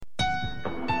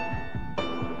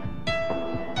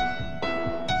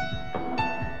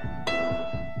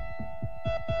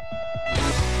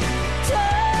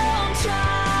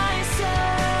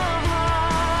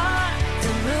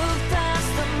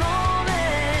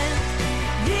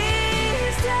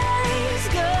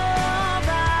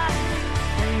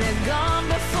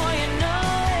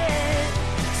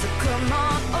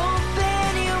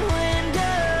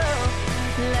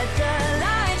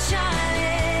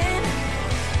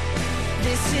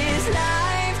is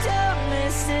life, don't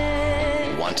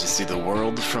listen. Want to see the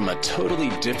world from a totally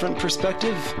different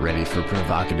perspective? Ready for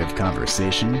provocative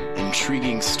conversation,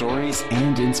 intriguing stories,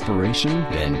 and inspiration?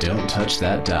 Then don't touch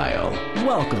that dial.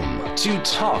 Welcome to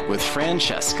Talk with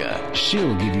Francesca.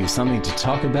 She'll give you something to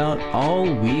talk about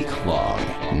all week long.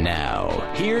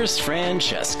 Now, here's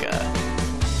Francesca.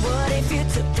 What if you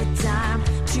took the time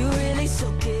to really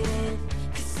soak it in?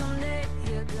 'Cause someday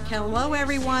you're gonna. Hello,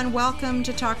 everyone. Welcome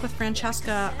to Talk with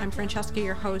Francesca. I'm Francesca,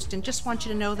 your host, and just want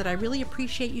you to know that I really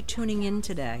appreciate you tuning in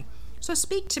today. So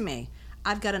speak to me.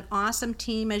 I've got an awesome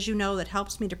team, as you know, that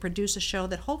helps me to produce a show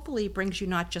that hopefully brings you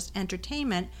not just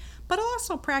entertainment, but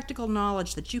also practical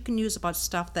knowledge that you can use about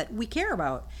stuff that we care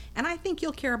about. And I think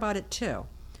you'll care about it too.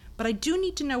 But I do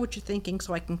need to know what you're thinking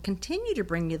so I can continue to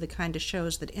bring you the kind of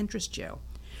shows that interest you.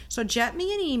 So jet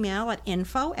me an email at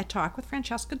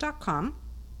info@talkwithfrancesca.com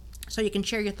so you can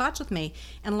share your thoughts with me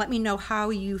and let me know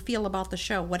how you feel about the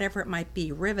show, whatever it might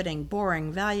be, riveting,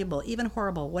 boring, valuable, even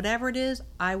horrible, whatever it is,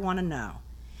 I want to know.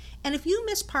 And if you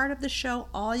miss part of the show,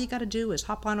 all you got to do is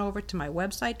hop on over to my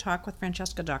website,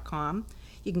 talkwithfrancesca.com.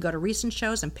 You can go to recent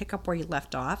shows and pick up where you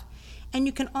left off. And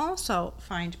you can also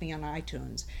find me on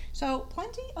iTunes. So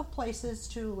plenty of places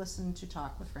to listen to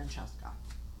Talk with Francesca.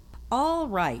 All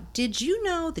right, did you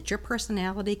know that your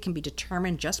personality can be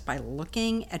determined just by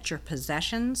looking at your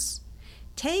possessions?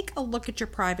 Take a look at your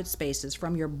private spaces,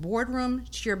 from your boardroom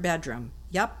to your bedroom.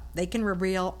 Yep, they can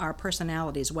reveal our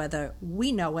personalities, whether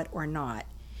we know it or not.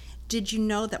 Did you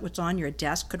know that what's on your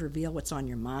desk could reveal what's on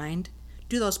your mind?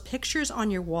 Do those pictures on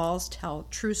your walls tell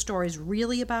true stories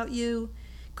really about you?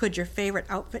 Could your favorite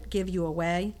outfit give you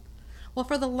away? Well,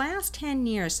 for the last 10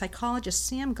 years, psychologist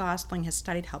Sam Gosling has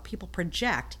studied how people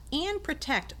project and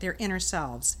protect their inner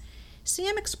selves.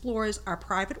 Sam explores our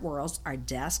private worlds, our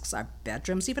desks, our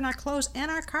bedrooms, even our clothes,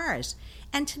 and our cars.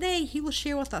 And today, he will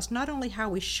share with us not only how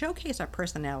we showcase our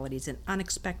personalities in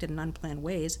unexpected and unplanned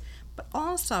ways, but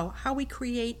also how we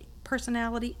create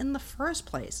personality in the first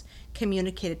place,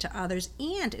 communicate it to others,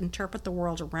 and interpret the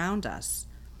world around us.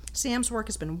 Sam's work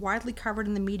has been widely covered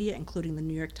in the media, including the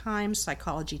New York Times,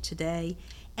 Psychology Today,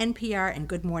 NPR, and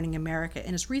Good Morning America,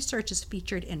 and his research is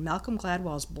featured in Malcolm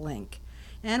Gladwell's Blink.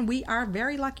 And we are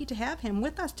very lucky to have him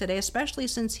with us today, especially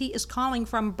since he is calling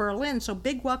from Berlin. So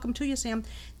big welcome to you, Sam.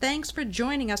 Thanks for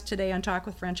joining us today on Talk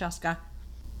with Francesca.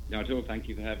 Not at all. Thank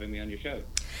you for having me on your show.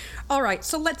 All right,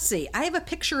 so let's see. I have a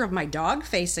picture of my dog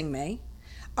facing me,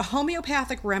 a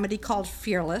homeopathic remedy called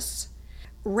Fearless,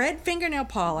 red fingernail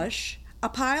polish, a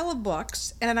pile of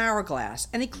books, and an hourglass.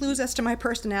 Any clues as to my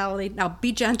personality? Now,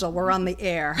 be gentle. We're on the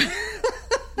air.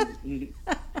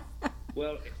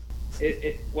 Well,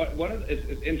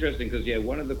 it's interesting because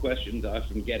one of the questions I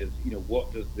often get is,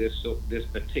 what does this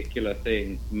particular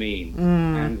thing mean?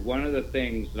 And one of the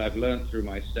things that I've learned through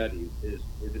my studies is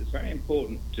it's very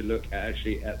important to look at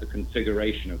the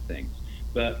configuration of things.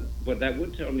 But that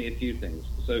would tell me a few things.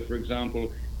 So, for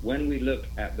example, when we look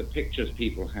at the pictures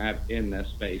people have in their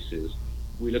spaces,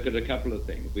 we look at a couple of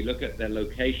things. We look at their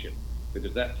location,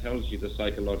 because that tells you the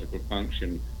psychological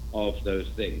function of those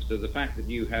things. So the fact that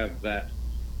you have that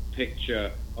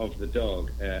picture of the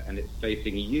dog and it's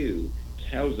facing you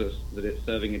tells us that it's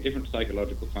serving a different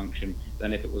psychological function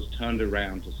than if it was turned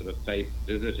around to sort of face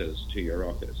visitors to your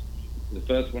office. The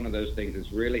first one of those things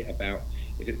is really about,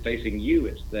 if it's facing you,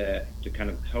 it's there to kind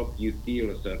of help you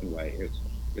feel a certain way.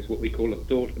 It's what we call a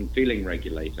thought and feeling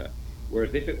regulator.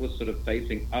 Whereas if it was sort of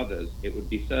facing others, it would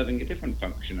be serving a different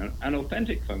function, an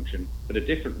authentic function, but a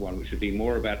different one, which would be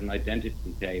more about an identity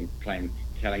claim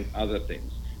telling other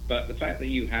things. But the fact that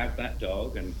you have that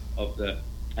dog and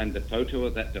the photo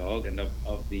of that dog and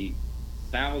of the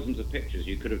thousands of pictures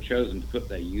you could have chosen to put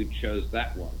there, you chose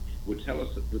that one, would tell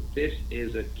us that this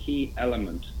is a key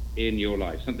element in your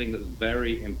life, something that's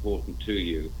very important to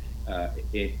you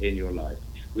in your life.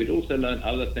 We'd also learn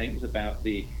other things about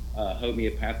the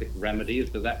homeopathic remedies,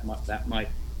 so that might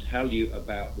tell you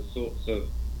about the sorts of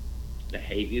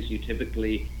behaviors you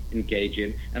typically engage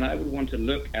in. And I would want to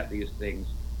look at these things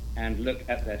and look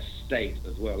at their state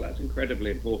as well. That's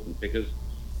incredibly important, because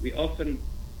we often,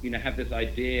 have this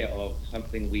idea of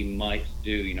something we might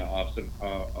do,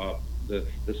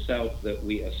 the self that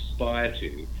we aspire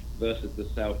to versus the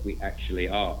self we actually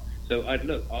are. So I'd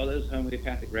look, are those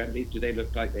homeopathic remedies, do they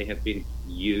look like they have been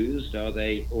used? Are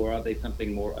they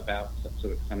something more about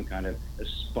some kind of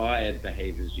aspired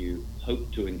behaviors you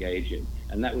hope to engage in?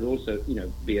 And that would also,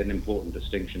 be an important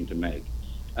distinction to make.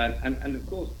 And of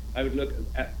course, I would look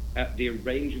at the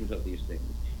arrangement of these things.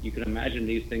 You can imagine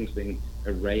these things being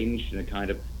arranged in a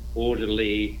kind of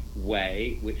orderly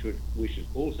way, which is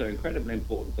also incredibly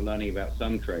important for learning about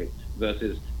some traits,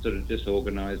 versus sort of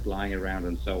disorganized, lying around,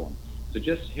 and so on. So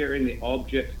just hearing the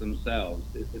objects themselves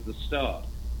is a start,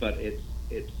 but it's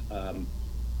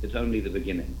only the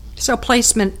beginning. So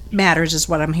placement matters is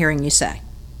what I'm hearing you say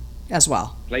as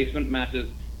well. Placement matters,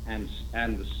 and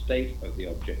the state of the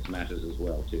objects matters as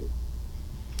well too.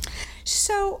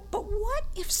 So, but what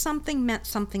if something meant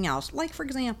something else? Like, for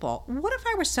example, what if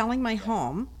I were selling my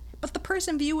home, but the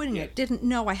person viewing it didn't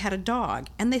know I had a dog,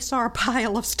 and they saw a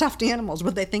pile of stuffed animals?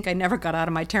 Would they think I never got out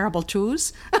of my terrible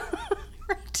twos?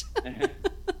 Right?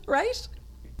 Right?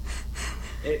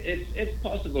 It's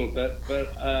possible, but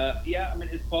yeah, I mean,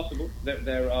 it's possible.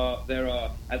 There are,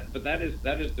 but that is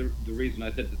the reason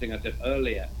I said the thing I said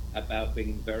earlier about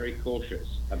being very cautious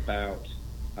about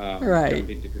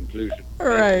jumping to conclusions.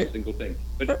 Right. A single thing,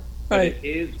 but Right. it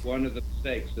is one of the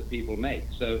mistakes that people make.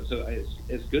 So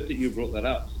it's good that you brought that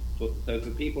up. So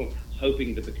for people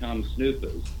hoping to become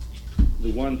snoopers,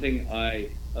 the one thing I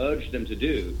urge them to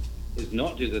do is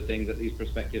not do the thing that these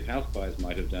prospective house buyers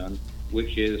might have done,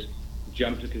 which is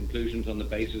jump to conclusions on the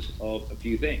basis of a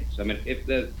few things. I mean, if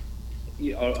there's,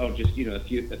 or just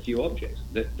a few objects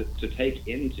that to take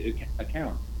into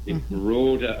account the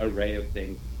broader array of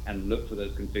things and look for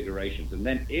those configurations. And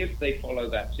then if they follow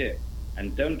that tip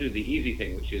and don't do the easy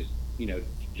thing, which is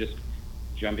just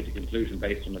jumping to conclusion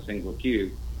based on a single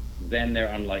cue, then they're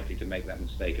unlikely to make that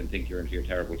mistake and think you're into your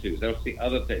terrible twos. They'll see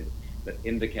other things that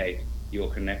indicate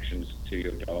your connections to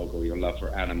your dog or your love for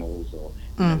animals, or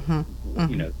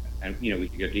and we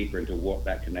could go deeper into what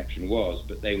that connection was,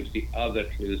 but they would see other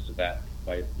clues to that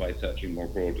by searching more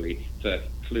broadly for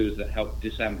clues that help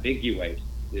disambiguate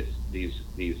these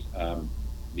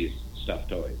stuffed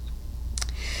toys.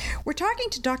 We're talking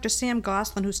to Dr. Sam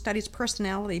Gosselin, who studies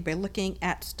personality by looking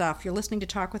at stuff. You're listening to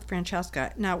Talk with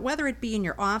Francesca. Now, whether it be in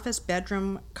your office,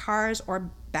 bedroom, cars, or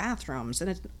bathrooms,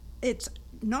 and it's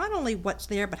not only what's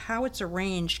there, but how it's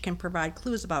arranged can provide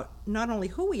clues about not only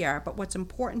who we are, but what's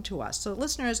important to us. So,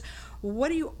 listeners,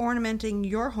 what are you ornamenting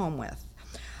your home with?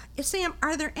 Sam,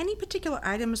 are there any particular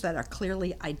items that are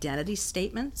clearly identity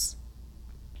statements?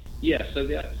 Yes, so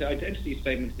the identity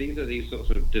statements, these are these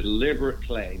sort of deliberate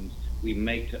claims we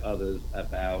make to others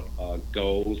about our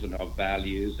goals and our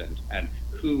values and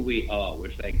who we are.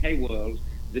 We're saying, hey, world,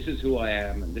 this is who I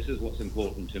am, and this is what's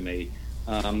important to me.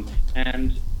 And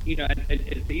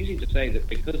it's easy to say that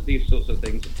because these sorts of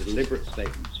things are deliberate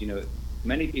statements,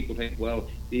 many people think, well,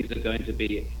 these are going to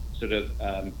be sort of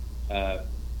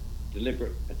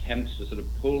deliberate attempts to sort of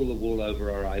pull the wool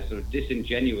over our eyes, sort of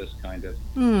disingenuous kind of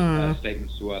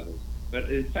statements to others.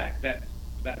 But in fact, that's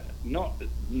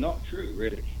not true,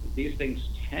 really. These things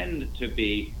tend to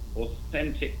be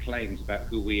authentic claims about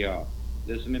who we are.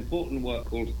 There's some important work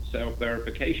called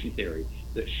self-verification theory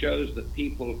that shows that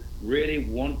people really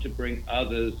want to bring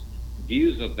others'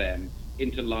 views of them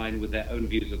into line with their own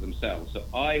views of themselves. So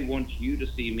I want you to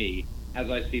see me as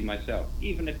I see myself,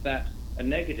 even if that's a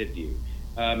negative view.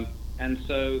 And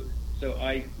so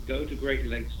I go to great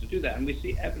lengths to do that. And we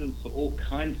see evidence for all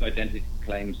kinds of identity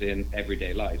claims in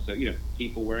everyday life. So,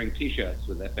 people wearing T-shirts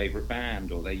with their favorite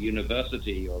band or their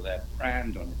university or their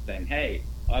brand on it saying, hey,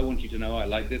 I want you to know I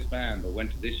like this band or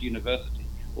went to this university,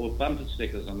 or bumper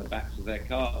stickers on the backs of their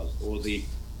cars, or the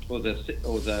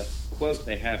quote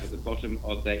they have at the bottom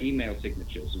of their email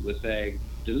signatures who were saying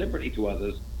deliberately to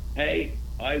others, hey,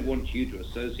 I want you to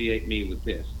associate me with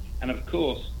this. And of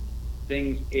course,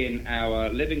 things in our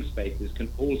living spaces can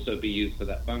also be used for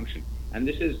that function. And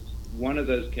this is one of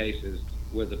those cases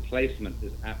where the placement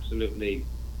is absolutely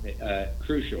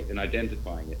crucial in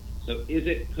identifying it. So is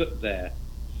it put there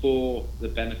for the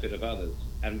benefit of others?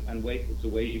 And the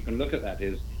ways you can look at that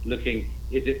is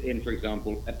is it in, for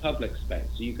example, a public space?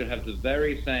 So you could have the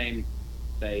very same,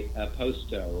 say, a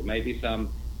poster or maybe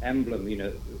some emblem,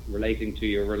 relating to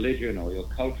your religion or your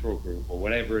cultural group or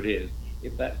whatever it is.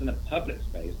 If that's in a public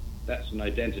space, that's an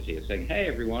identity. It's saying, hey,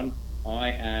 everyone, I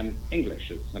am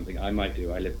English. It's something I might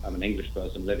do. I'm an English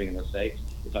person living in the States.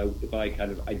 If I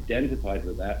kind of identified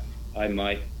with that, I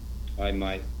might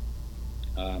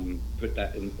put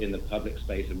that in the public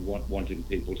space and wanting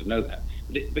people to know that.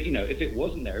 But if it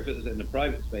wasn't there, if it was in a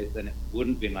private space, then it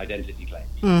wouldn't be an identity claim.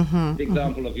 The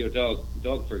example of your dog,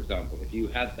 for example, if you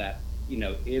had that,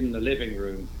 in the living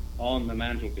room on the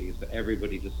mantelpiece for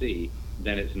everybody to see,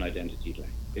 then it's an identity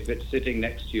claim. If it's sitting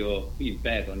next to your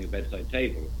bed on your bedside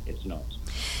table, it's not.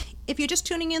 If you're just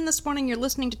tuning in this morning, you're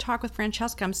listening to Talk with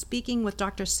Francesca. I'm speaking with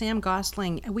Dr. Sam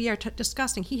Gosselin. We are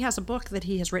discussing, he has a book that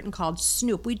he has written called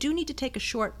Snoop. We do need to take a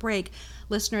short break,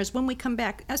 listeners. When we come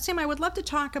back, Sam, I would love to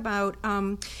talk about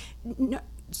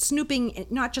snooping,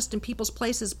 not just in people's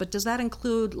places, but does that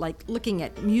include like looking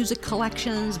at music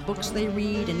collections, books they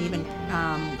read, and even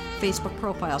Facebook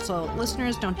profile. So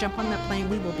listeners, don't jump on that plane.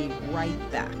 We will be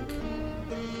right back.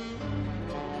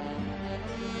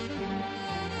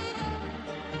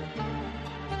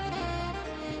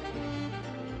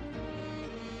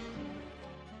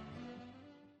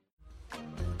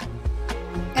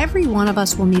 Every one of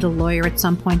us will need a lawyer at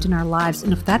some point in our lives,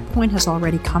 and if that point has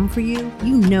already come for you,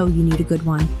 you know you need a good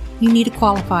one. You need a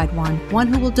qualified one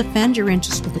who will defend your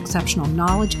interests with exceptional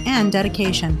knowledge and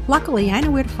dedication. Luckily, I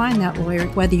know where to find that lawyer.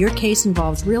 Whether your case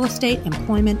involves real estate,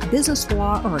 employment, business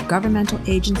law, or a governmental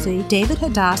agency, David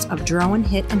Hadass of Drowan,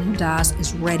 Hitt & Hadass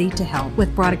is ready to help.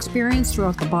 With broad experience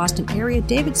throughout the Boston area,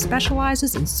 David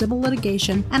specializes in civil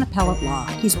litigation and appellate law.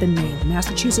 He's been named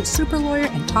Massachusetts super lawyer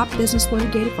and top business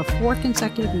litigator for 4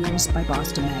 consecutive years by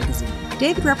Boston Magazine.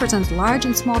 David represents large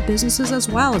and small businesses as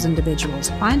well as individuals.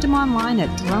 Find him online at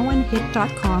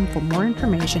drowanhitt.com for more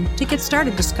information to get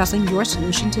started discussing your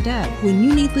solution today. When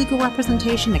you need legal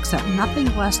representation, accept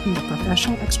nothing less than the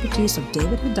professional expertise of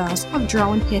David Hadass of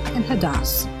Drowan, Hitt &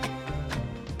 Hadass.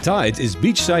 Tides is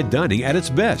beachside dining at its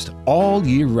best all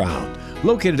year round.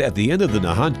 Located at the end of the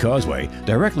Nahant Causeway,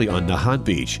 directly on Nahant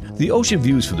Beach, the ocean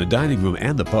views from the dining room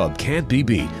and the pub can't be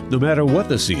beat, no matter what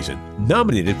the season.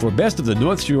 Nominated for Best of the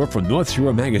North Shore from North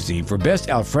Shore Magazine for Best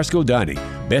Alfresco Dining,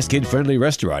 Best Kid-Friendly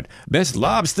Restaurant, Best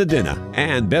Lobster Dinner,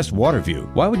 and Best Water View.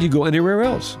 Why would you go anywhere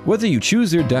else? Whether you choose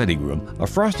their dining room, a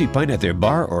frosty pint at their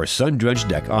bar, or a sun-drenched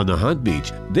deck on Nahant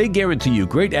Beach, they guarantee you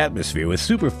great atmosphere with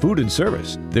super food and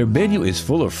service. Their menu is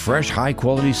full of fresh,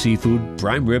 high-quality seafood,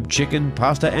 prime rib, chicken,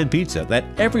 pasta, and pizza that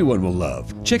everyone will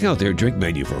love. Check out their drink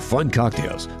menu for fun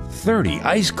cocktails, 30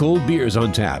 ice-cold beers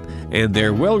on tap, and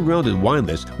their well-rounded wine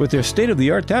list with their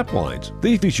state-of-the-art tap wines.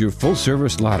 They feature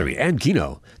full-service lottery and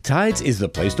keno. Tides is the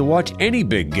place to watch any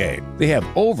big game. They have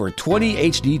over 20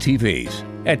 HD TVs.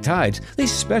 At Tides, they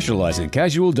specialize in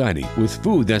casual dining with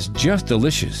food that's just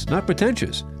delicious, not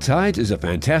pretentious. Tides is a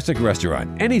fantastic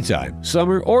restaurant anytime,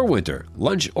 summer or winter,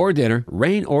 lunch or dinner,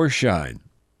 rain or shine.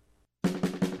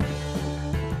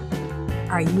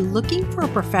 Are you looking for a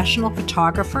professional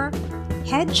photographer?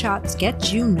 Headshots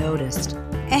get you noticed.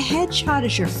 A headshot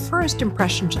is your first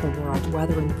impression to the world,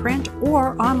 whether in print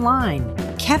or online.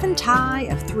 Kevin Ty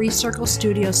of 3 Circle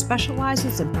Studios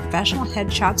specializes in professional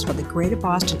headshots for the greater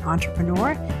Boston entrepreneur,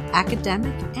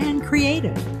 academic, and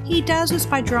creative. He does this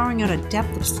by drawing out a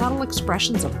depth of subtle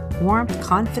expressions of warmth,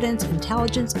 confidence,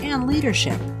 intelligence, and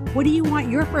leadership. What do you want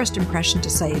your first impression to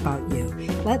say about you?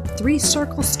 Let 3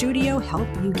 Circle Studio help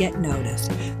you get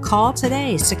noticed. Call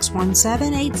today,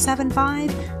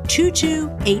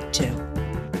 617-875-2282.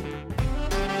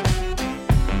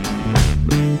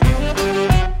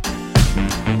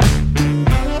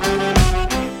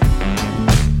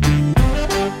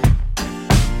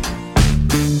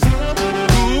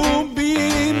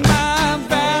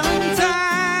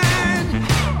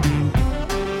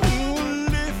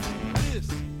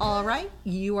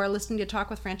 You are listening to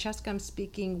Talk with Francesca. I'm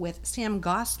speaking with Sam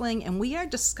Gosling, and we are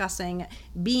discussing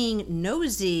being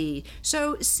nosy.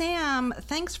 So, Sam,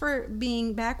 thanks for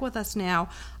being back with us now.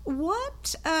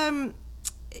 What about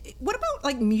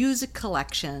like music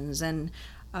collections and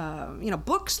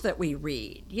books that we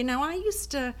read? I used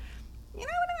to. When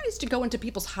I used to go into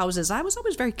people's houses, I was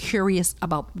always very curious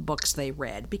about the books they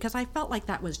read because I felt like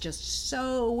that was just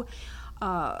so.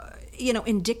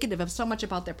 Indicative of so much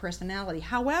about their personality.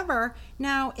 However,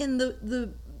 now in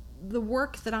the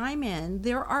work that I'm in,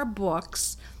 there are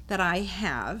books that I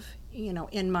have,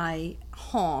 in my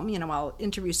home. I'll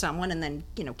interview someone and then,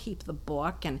 keep the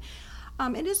book. And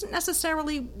it isn't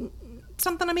necessarily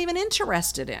something I'm even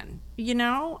interested in,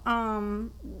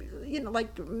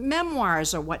 like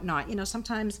memoirs or whatnot.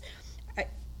 Sometimes,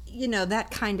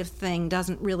 that kind of thing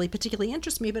doesn't really particularly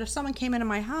interest me. But if someone came into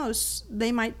my house,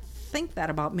 they might think that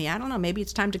about me. I don't know. Maybe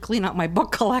it's time to clean out my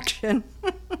book collection.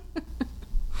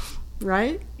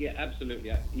 Right? Yeah,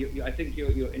 absolutely. I think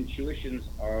your intuitions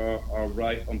are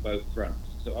right on both fronts.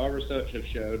 So our research has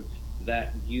shown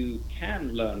that you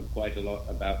can learn quite a lot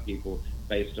about people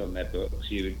based on their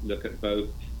books. You look at both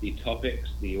the topics,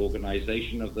 the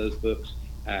organization of those books,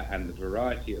 and the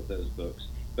variety of those books.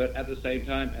 But at the same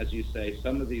time, as you say,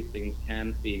 some of these things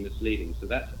can be misleading. So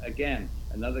that's, again,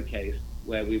 another case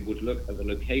where we would look at the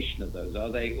location of those. Are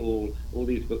they all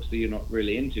these books that you're not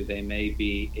really into? They may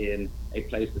be in a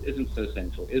place that isn't so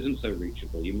central, isn't so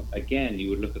reachable. You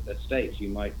would look at their states. You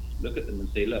might look at them and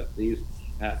say, look, these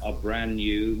are brand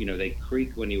new. They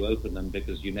creak when you open them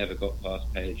because you never got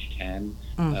past page 10,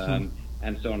 and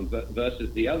so on. But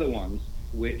versus the other ones,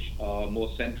 which are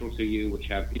more central to you, which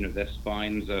have, their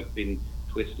spines have been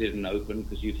twisted and open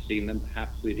because you've seen them.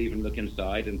 Perhaps we'd even look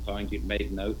inside and find you'd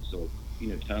made notes or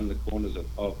turn the corners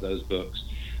of those books.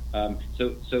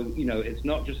 So it's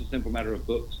not just a simple matter of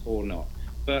books or not,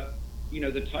 but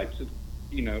the types of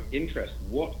interest.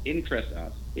 What interests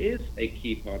us is a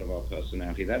key part of our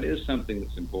personality. That is something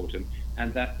that's important,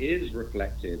 and that is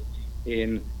reflected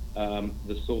in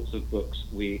the sorts of books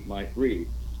we might read.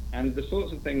 And the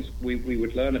sorts of things we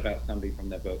would learn about somebody from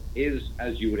their book is,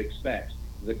 as you would expect,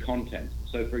 the content.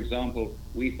 So, for example,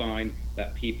 we find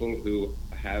that people who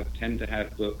tend to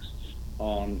have books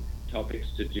on topics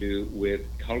to do with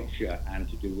culture and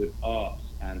to do with arts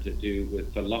and to do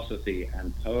with philosophy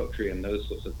and poetry and those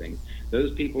sorts of things,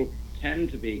 those people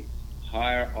tend to be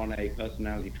higher on a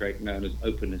personality trait known as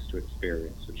openness to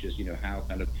experience, which is, how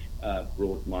kind of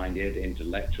broad-minded,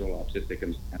 intellectual, artistic,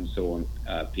 and so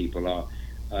on people are.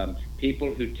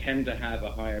 People who tend to have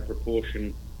a higher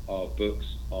proportion of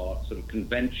books are sort of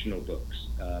conventional books,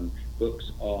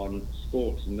 books on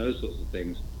sports and those sorts of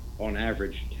things, on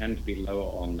average, tend to be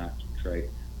lower on that trait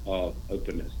of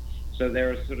openness. So there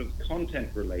are sort of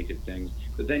content-related things,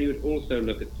 but then you would also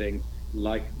look at things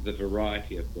like the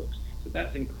variety of books. So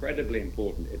that's incredibly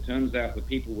important. It turns out that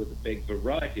people with a big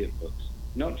variety of books,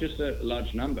 not just a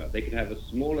large number, they could have a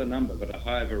smaller number but a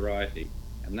higher variety,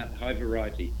 and that high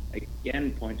variety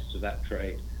again points to that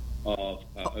trait of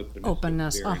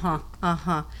openness.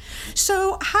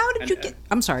 So how did you get...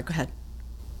 I'm sorry, go ahead.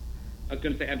 I was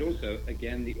going to say, and also,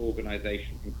 again, the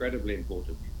organization, incredibly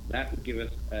important. That would give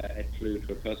us a clue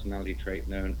to a personality trait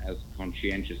known as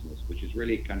conscientiousness, which is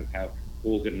really kind of how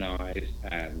organized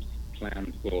and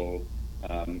planful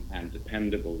and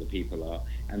dependable the people are.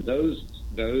 And those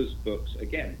books,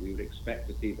 again, we would expect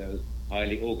to see those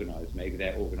highly organized. Maybe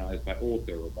they're organized by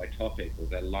author or by topic, or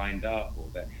they're lined up, or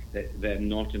they're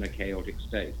not in a chaotic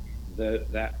state.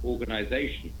 That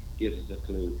organization gives us a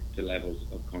clue to levels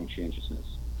of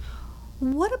conscientiousness.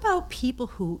 What about people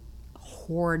who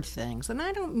hoard things? And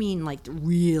I don't mean like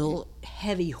real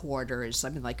heavy hoarders, I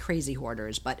mean like crazy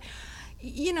hoarders, but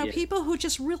people who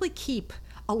just really keep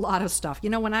a lot of stuff.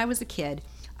 When I was a kid,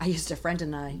 a friend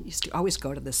and I used to always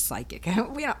go to this psychic,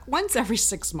 once every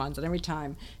 6 months, and every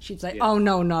time she'd say, "Oh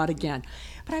no, not again."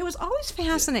 But I was always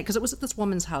fascinated, because it was at this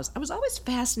woman's house. I was always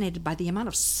fascinated by the amount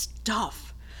of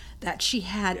stuff that she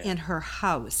had in her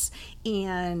house.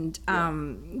 And,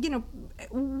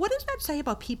 what does that say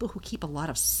about people who keep a lot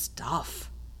of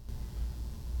stuff?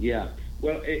 Yeah,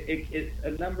 well, it's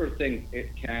a number of things.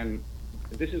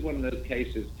 This is one of those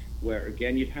cases where,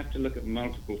 again, you'd have to look at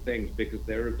multiple things, because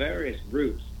there are various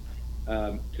routes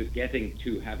to getting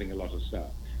to having a lot of stuff.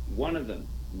 One of them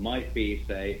might be,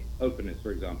 say, openness,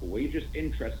 for example, where you're just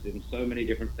interested in so many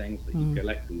different things that you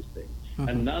collect these things.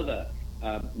 Another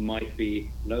might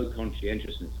be low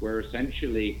conscientiousness, where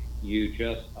essentially you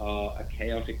just are a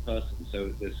chaotic person. So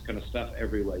there's kind of stuff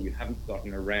everywhere. You haven't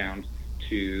gotten around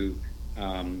to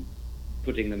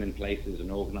putting them in places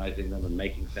and organizing them and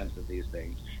making sense of these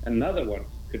things. Another one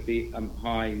could be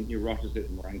high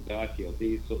neuroticism or anxiety or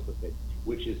these sorts of things,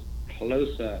 which is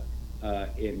closer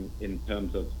in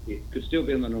terms of, it could still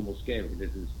be on the normal scale, but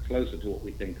it is closer to what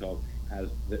we think of as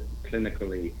the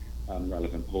clinically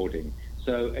relevant hoarding.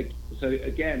 So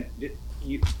again,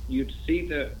 you'd see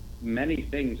the many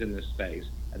things in this space,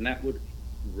 and that would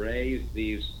raise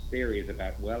these theories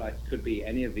about, well, it could be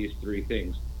any of these three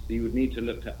things. So you would need to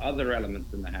look to other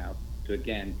elements in the house to,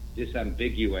 again,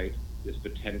 disambiguate this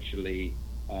potentially,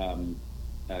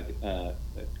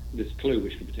 this clue,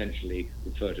 which could potentially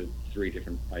refer to three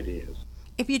different ideas.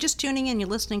 If you're just tuning in, you're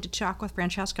listening to Talk with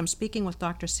Francesca. I'm speaking with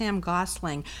Dr. Sam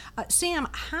Gosling. Sam,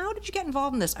 how did you get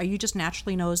involved in this? Are you just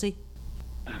naturally nosy?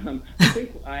 I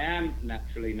think I am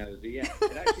naturally nosy, yeah.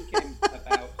 It actually came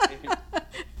about...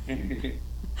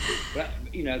 But,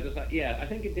 I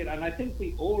think it did, and I think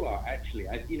we all are, actually.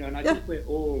 I think we're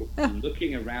all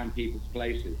looking around people's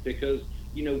places, because,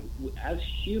 as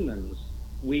humans,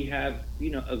 we have,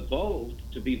 evolved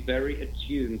to be very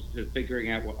attuned to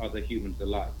figuring out what other humans are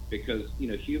like, because,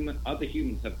 other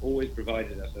humans have always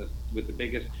provided us with the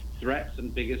biggest threats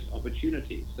and biggest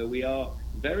opportunities. So we are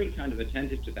very kind of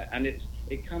attentive to that, and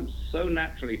it comes so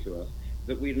naturally to us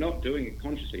that we're not doing it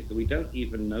consciously, so we don't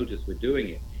even notice we're doing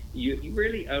it. You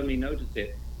really only notice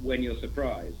it when you're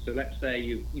surprised. So let's say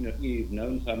you've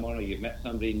known someone, or you've met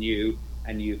somebody new,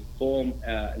 and you form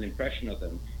an impression of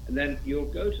them, and then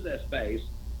you'll go to their space,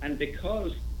 and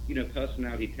because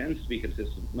personality tends to be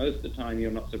consistent, most of the time you're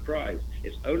not surprised.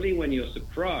 It's only when you're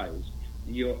surprised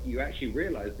you actually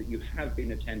realize that you have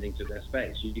been attending to their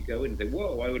space. You go in and say,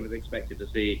 "Whoa, I wouldn't have expected to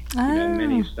see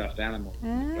many stuffed animals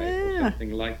in the place," or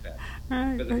something like that.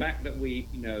 But the fact that we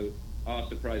are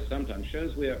surprised sometimes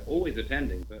shows we are always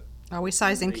attending, but always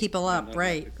sizing people up.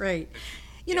 Right.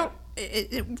 You know,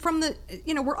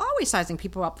 we're always sizing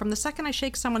people up. From the second I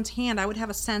shake someone's hand, I would have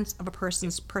a sense of a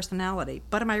person's personality.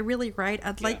 But am I really right?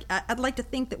 I'd like to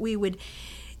think that we would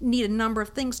need a number of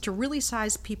things to really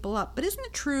size people up. But isn't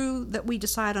it true that we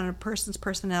decide on a person's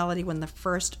personality when the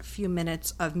first few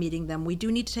minutes of meeting them? We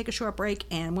do need to take a short break,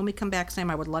 and when we come back, Sam,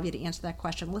 I would love you to answer that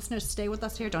question. Listeners, stay with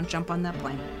us here. Don't jump on that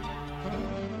plane.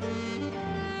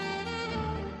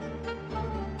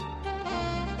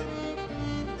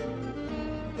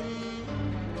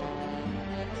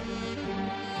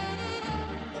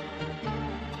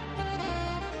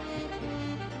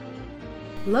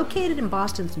 Located in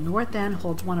Boston's North End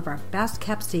holds one of our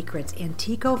best-kept secrets,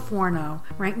 Antico Forno,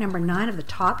 ranked number 9 of the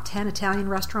top 10 Italian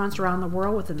restaurants around the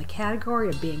world within the category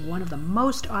of being one of the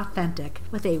most authentic.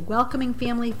 With a welcoming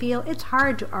family feel, it's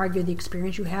hard to argue the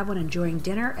experience you have when enjoying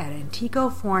dinner at Antico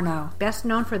Forno. Best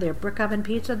known for their brick oven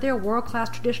pizza, their world-class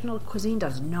traditional cuisine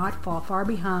does not fall far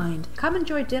behind. Come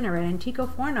enjoy dinner at Antico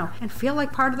Forno and feel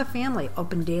like part of the family.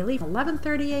 Open daily from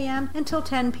 11:30 a.m. until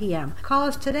 10 p.m. Call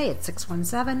us today at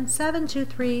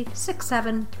 617-723-6733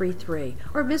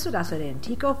 or visit us at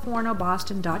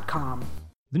anticofornoboston.com.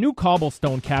 The new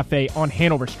Cobblestone Cafe on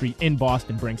Hanover Street in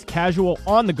Boston brings casual,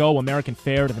 on-the-go American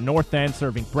fare to the North End,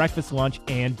 serving breakfast, lunch,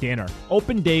 and dinner.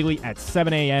 Open daily at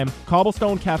 7 a.m.,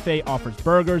 Cobblestone Cafe offers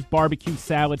burgers, barbecue,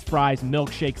 salads, fries,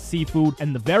 milkshakes, seafood,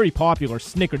 and the very popular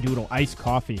Snickerdoodle iced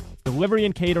coffee. Delivery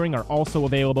and catering are also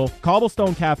available.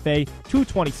 Cobblestone Cafe,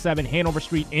 227 Hanover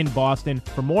Street in Boston.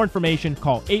 For more information,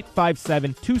 call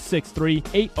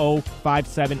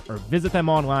 857-263-8057 or visit them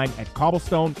online at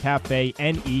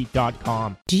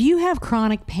cobblestonecafene.com. Do you have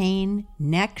chronic pain,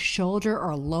 neck, shoulder,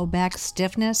 or low back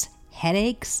stiffness,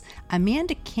 headaches?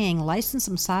 Amanda King, licensed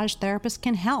massage therapist,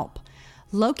 can help.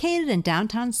 Located in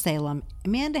downtown Salem,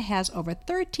 Amanda has over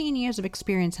 13 years of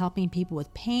experience helping people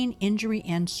with pain, injury,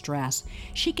 and stress.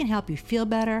 She can help you feel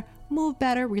better, move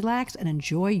better, relax, and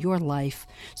enjoy your life.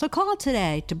 So call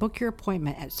today to book your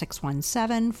appointment at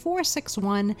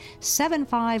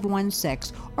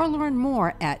 617-461-7516 or learn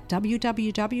more at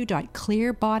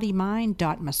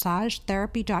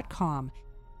www.clearbodymind.massagetherapy.com.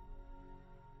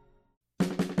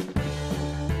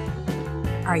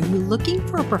 Are you looking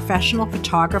for a professional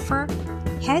photographer?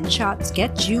 Headshots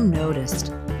get you noticed.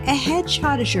 A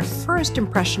headshot is your first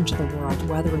impression to the world,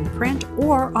 whether in print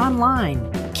or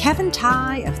online. Kevin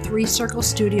Ty of 3 Circle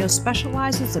Studios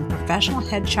specializes in professional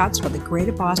headshots for the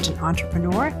greater Boston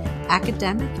entrepreneur,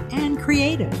 academic, and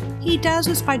creative. He does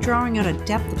this by drawing out a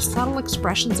depth of subtle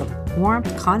expressions of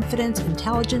warmth, confidence,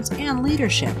 intelligence, and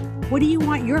leadership. What do you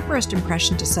want your first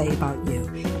impression to say about you?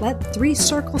 Let 3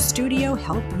 Circle Studio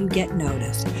help you get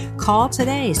noticed. Call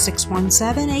today,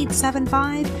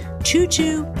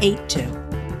 617-875-2282. 1, 2,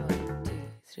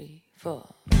 3, 4.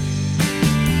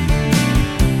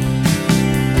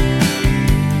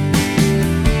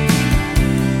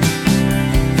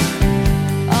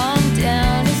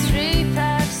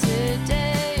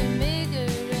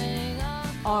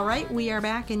 We are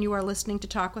back, and you are listening to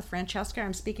Talk with Francesca.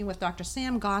 I'm speaking with Dr.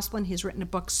 Sam Gosselin. He's written a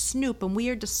book, Snoop, and we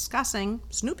are discussing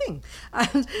snooping.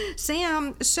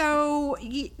 Sam, so,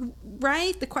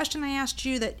 right, the question I asked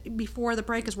you that before the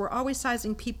break is we're always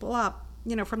sizing people up,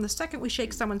 you know, from the second we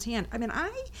shake someone's hand. I mean,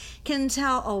 I can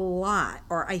tell a lot,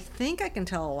 or I think I can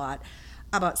tell a lot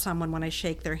about someone when I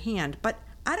shake their hand, but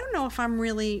I don't know if I'm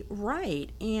really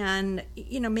right. And,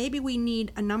 you know, maybe we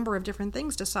need a number of different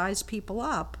things to size people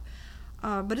up.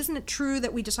 But isn't it true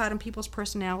that we decide on people's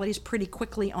personalities pretty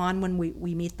quickly on when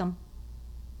we meet them?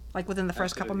 Like within the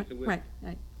first couple minutes? Right.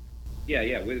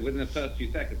 Yeah, within the first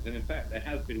few seconds. And in fact, there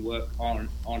has been work on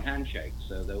handshakes.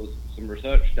 So there was some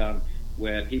research done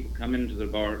where people come into the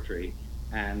laboratory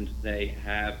and they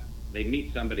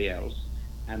meet somebody else,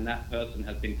 and that person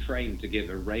has been trained to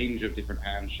give a range of different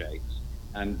handshakes.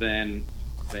 And then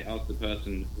they ask the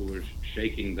person who was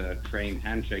shaking the trained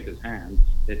handshaker's hand,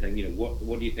 they're saying, you know,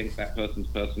 what do you think that person's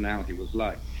personality was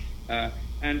like?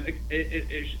 And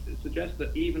it suggests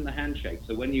that even the handshake,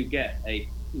 so when you get a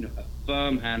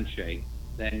firm handshake,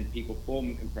 then people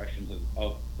form impressions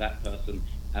of that person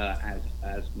as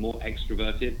more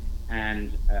extroverted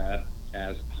and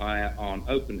as higher on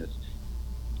openness.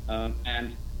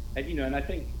 And I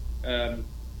think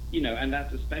and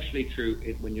that's especially true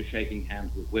when you're shaking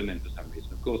hands with women for some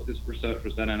reason. Of course, this research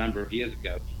was done a number of years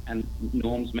ago, and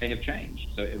norms may have changed.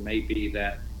 So it may be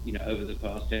that, over the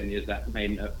past 10 years, that may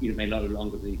no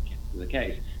longer be the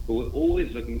case. But we're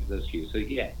always looking for those cues. So,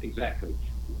 yeah, exactly.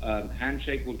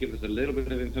 Handshake will give us a little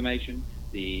bit of information,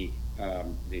 the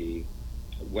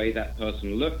way that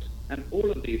person looked, and all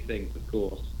of these things, of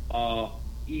course,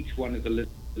 each one is a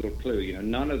little clue.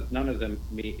 None of them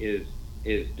is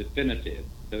definitive.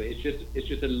 So it's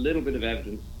just a little bit of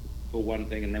evidence for one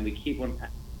thing, and then we keep on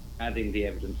adding the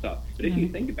evidence up. But if you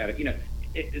think about it,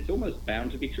 it's almost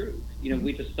bound to be true.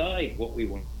 We decide what we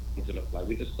want to look like.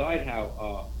 We decide how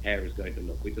our hair is going to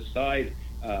look. We decide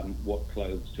what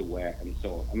clothes to wear and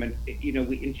so on. I mean,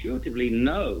 we intuitively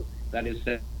know that is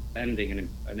sending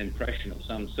an impression of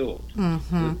some sort. So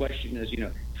the question is,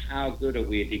 how good are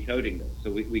we at decoding this?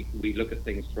 So we look at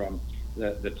things from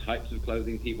the types of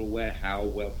clothing people wear, how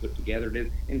well put together it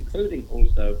is, including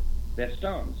also their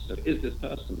stance. So is this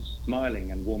person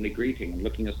smiling and warmly greeting and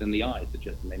looking us in the eye,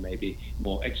 suggesting they may be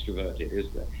more extroverted?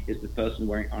 Is this person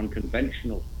wearing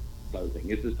unconventional clothing?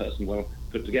 Is this person well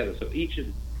put together? So each of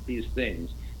these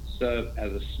things serve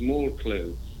as a small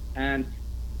clue. And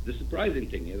the surprising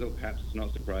thing is, or perhaps it's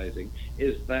not surprising,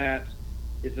 is that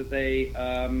they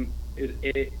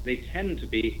tend to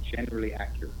be generally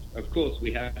accurate. Of course,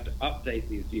 we have to update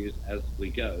these views as we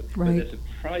go, but they're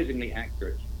surprisingly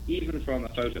accurate, even from a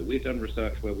photo. We've done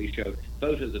research where we show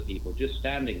photos of people just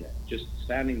standing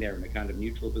there in a kind of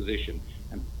neutral position,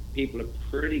 and people are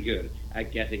pretty good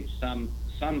at getting some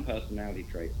personality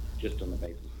traits just on the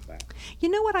basis of that. You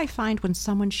know what I find when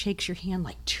someone shakes your hand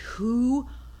like too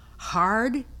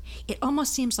hard? It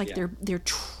almost seems like they're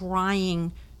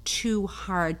trying too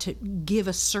hard to give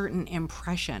a certain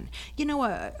impression.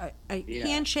 A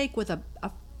handshake with a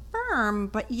firm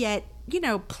but yet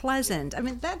pleasant. I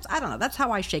mean, I don't know, that's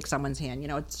how I shake someone's hand.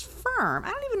 It's firm.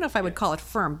 I don't even know if I would call it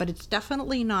firm, but it's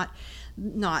definitely not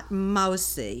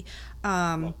mousy.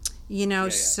 So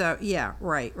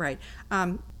right.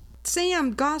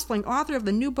 Sam Gosling, author of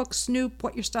the new book Snoop,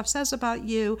 What Your Stuff Says About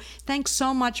You. Thanks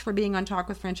so much for being on Talk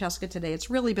with Francesca today. It's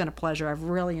really been a pleasure. I've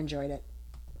really enjoyed it.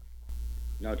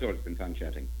 No, it's been fun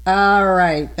chatting. All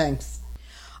right, thanks.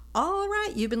 All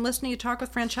right, you've been listening to Talk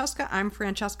with Francesca. I'm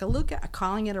Francesca Luca,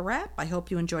 calling it a wrap. I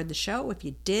hope you enjoyed the show. If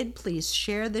you did, please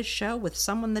share this show with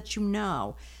someone that you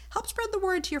know. Help spread the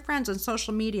word to your friends on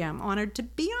social media. I'm honored to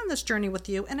be on this journey with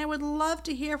you, and I would love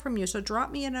to hear from you. So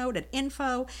drop me a note at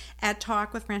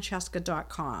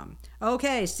info@talkwithfrancesca.com.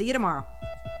 Okay, see you tomorrow.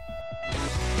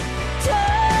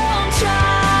 Don't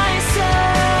try